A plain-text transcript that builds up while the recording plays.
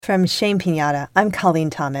From Shame Pinata, I'm Colleen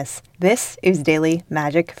Thomas. This is Daily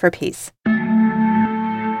Magic for Peace.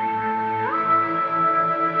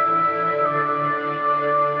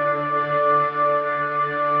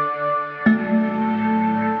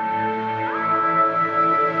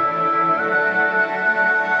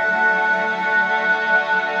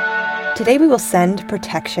 Today we will send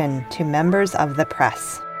protection to members of the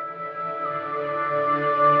press.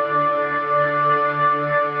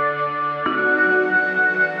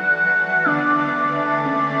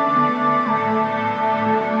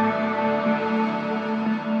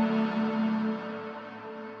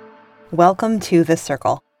 Welcome to the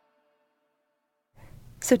circle.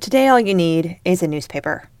 So today all you need is a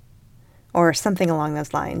newspaper, or something along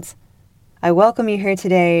those lines. I welcome you here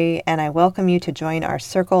today, and I welcome you to join our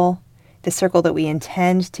circle, the circle that we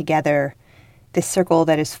intend together, this circle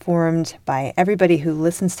that is formed by everybody who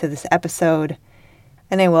listens to this episode,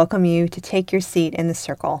 and I welcome you to take your seat in the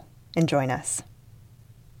circle and join us.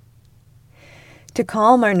 To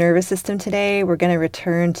calm our nervous system today, we're going to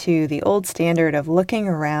return to the old standard of looking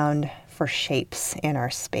around for shapes in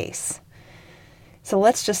our space. So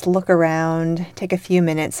let's just look around, take a few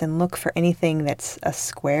minutes and look for anything that's a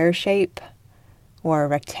square shape or a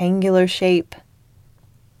rectangular shape.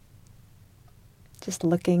 Just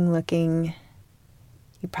looking.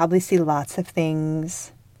 You probably see lots of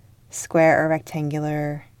things, square or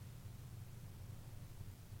rectangular.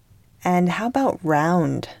 And how about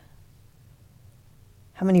round?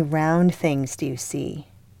 How many round things do you see?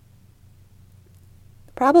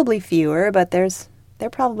 Probably fewer, but they're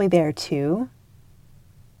probably there too.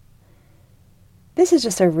 This is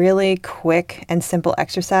just a really quick and simple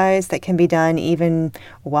exercise that can be done even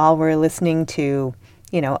while we're listening to,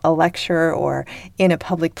 a lecture or in a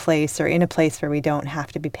public place or in a place where we don't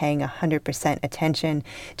have to be paying 100% attention.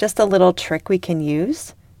 Just a little trick we can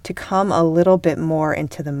use to come a little bit more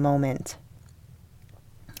into the moment.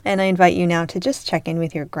 And I invite you now to just check in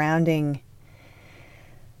with your grounding.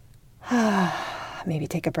 Maybe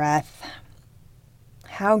take a breath.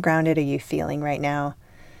 How grounded are you feeling right now?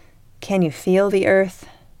 Can you feel the earth?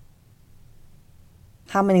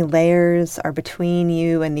 How many layers are between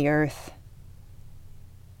you and the earth?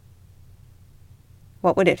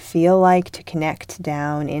 What would it feel like to connect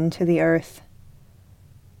down into the earth?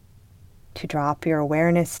 To drop your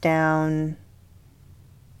awareness down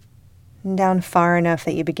far enough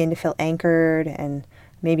that you begin to feel anchored and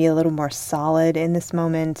maybe a little more solid in this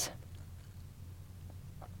moment.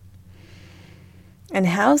 And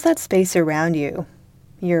how's that space around you?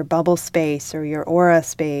 Your bubble space or your aura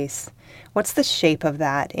space? What's the shape of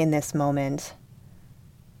that in this moment?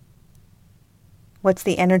 What's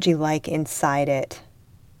the energy like inside it?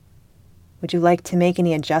 Would you like to make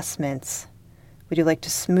any adjustments? Would you like to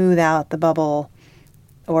smooth out the bubble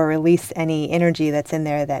or release any energy that's in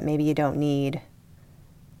there that maybe you don't need?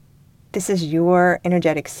 This is your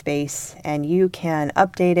energetic space, and you can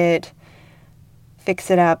update it, fix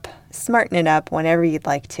it up, smarten it up whenever you'd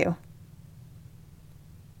like to.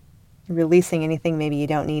 Releasing anything maybe you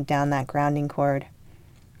don't need down that grounding cord.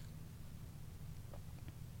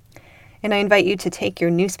 And I invite you to take your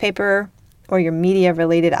newspaper or your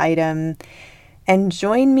media-related item and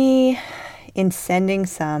join me in sending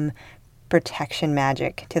some protection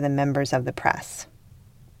magic to the members of the press.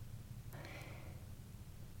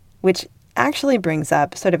 Which actually brings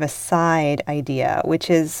up sort of a side idea, which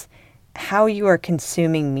is how you are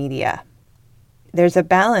consuming media. There's a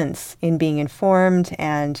balance in being informed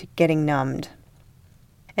and getting numbed.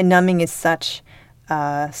 And numbing is such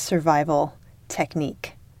a survival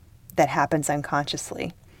technique that happens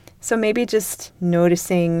unconsciously. So maybe just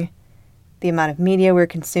noticing the amount of media we're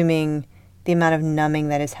consuming, the amount of numbing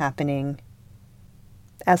that is happening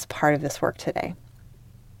as part of this work today.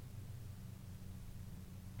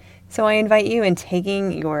 So I invite you in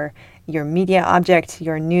taking your media object,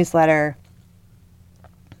 your newsletter,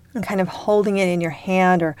 and kind of holding it in your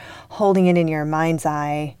hand or holding it in your mind's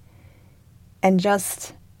eye and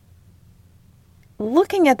just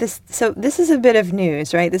looking at this. So this is a bit of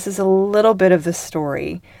news, right? This is a little bit of the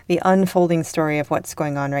story, the unfolding story of what's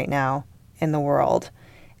going on right now in the world.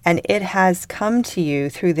 And it has come to you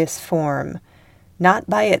through this form, not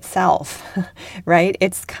by itself, right?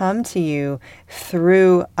 It's come to you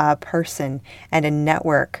through a person and a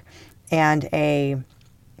network and a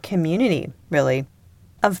community, really,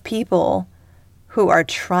 of people who are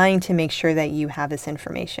trying to make sure that you have this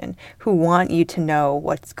information, who want you to know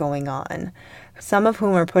what's going on, some of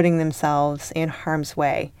whom are putting themselves in harm's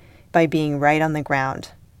way by being right on the ground.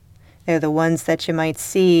 They're the ones that you might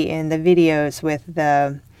see in the videos with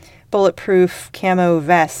the bulletproof camo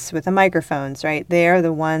vests with the microphones, right? They are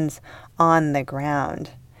the ones on the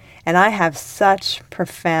ground. And I have such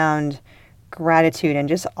profound gratitude and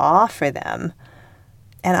just awe for them.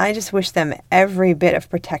 And I just wish them every bit of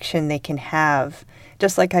protection they can have,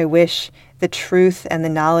 just like I wish the truth and the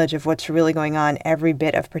knowledge of what's really going on every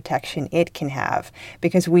bit of protection it can have,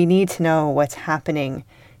 because we need to know what's happening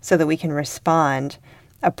so that we can respond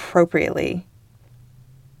appropriately.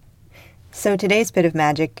 So today's bit of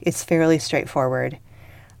magic is fairly straightforward.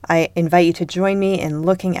 I invite you to join me in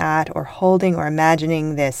looking at or holding or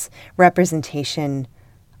imagining this representation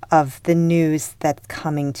of the news that's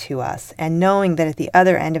coming to us, and knowing that at the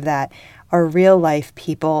other end of that are real life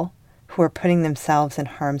people who are putting themselves in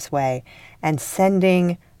harm's way and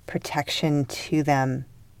sending protection to them.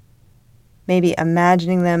 Maybe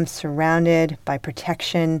imagining them surrounded by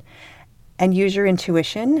protection, and use your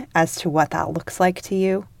intuition as to what that looks like to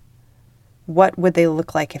you. What would they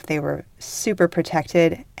look like if they were super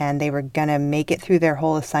protected and they were going to make it through their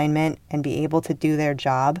whole assignment and be able to do their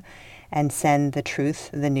job and send the truth,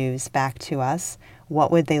 the news back to us?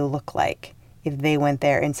 What would they look like if they went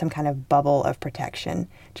there in some kind of bubble of protection?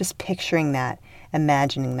 Just picturing that,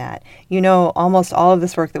 imagining that. You know, almost all of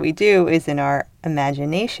this work that we do is in our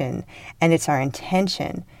imagination, and it's our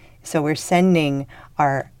intention. So we're sending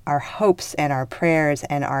our hopes and our prayers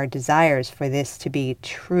and our desires for this to be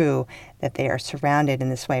true, that they are surrounded in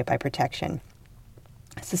this way by protection.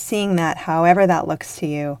 So seeing that, however that looks to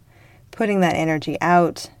you, putting that energy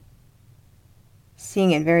out,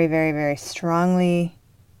 seeing it very, very, very strongly,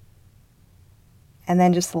 and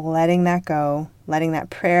then just letting that go, letting that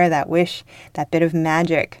prayer, that wish, that bit of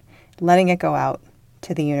magic, letting it go out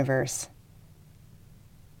to the universe.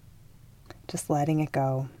 Just letting it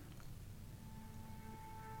go.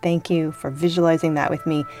 Thank you for visualizing that with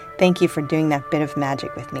me. Thank you for doing that bit of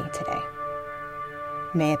magic with me today.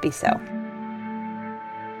 May it be so.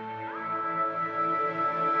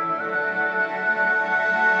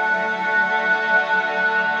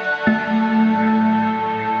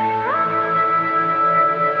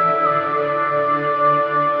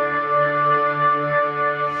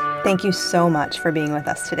 Thank you so much for being with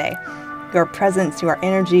us today. Your presence, your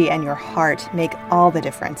energy, and your heart make all the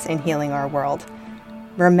difference in healing our world.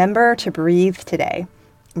 Remember to breathe today.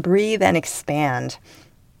 Breathe and expand.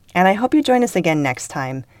 And I hope you join us again next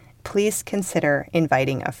time. Please consider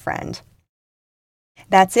inviting a friend.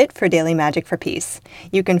 That's it for Daily Magic for Peace.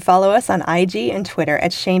 You can follow us on IG and Twitter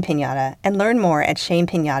at Shame Pinata and learn more at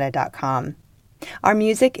shamepinata.com. Our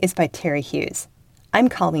music is by Terry Hughes. I'm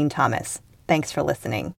Colleen Thomas. Thanks for listening.